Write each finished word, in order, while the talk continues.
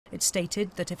It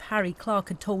stated that if Harry Clarke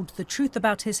had told the truth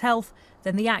about his health,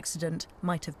 then the accident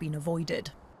might have been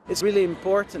avoided. It's really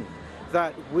important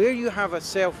that where you have a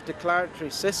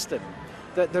self-declaratory system,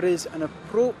 that there is an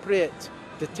appropriate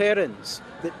deterrence,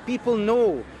 that people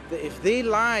know that if they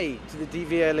lie to the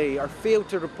DVLA or fail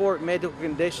to report medical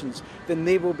conditions, then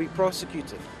they will be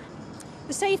prosecuted.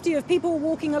 The safety of people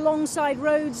walking alongside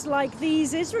roads like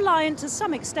these is reliant to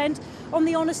some extent on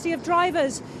the honesty of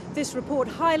drivers. This report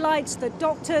highlights that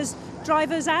doctors,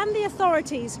 drivers and the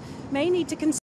authorities may need to consider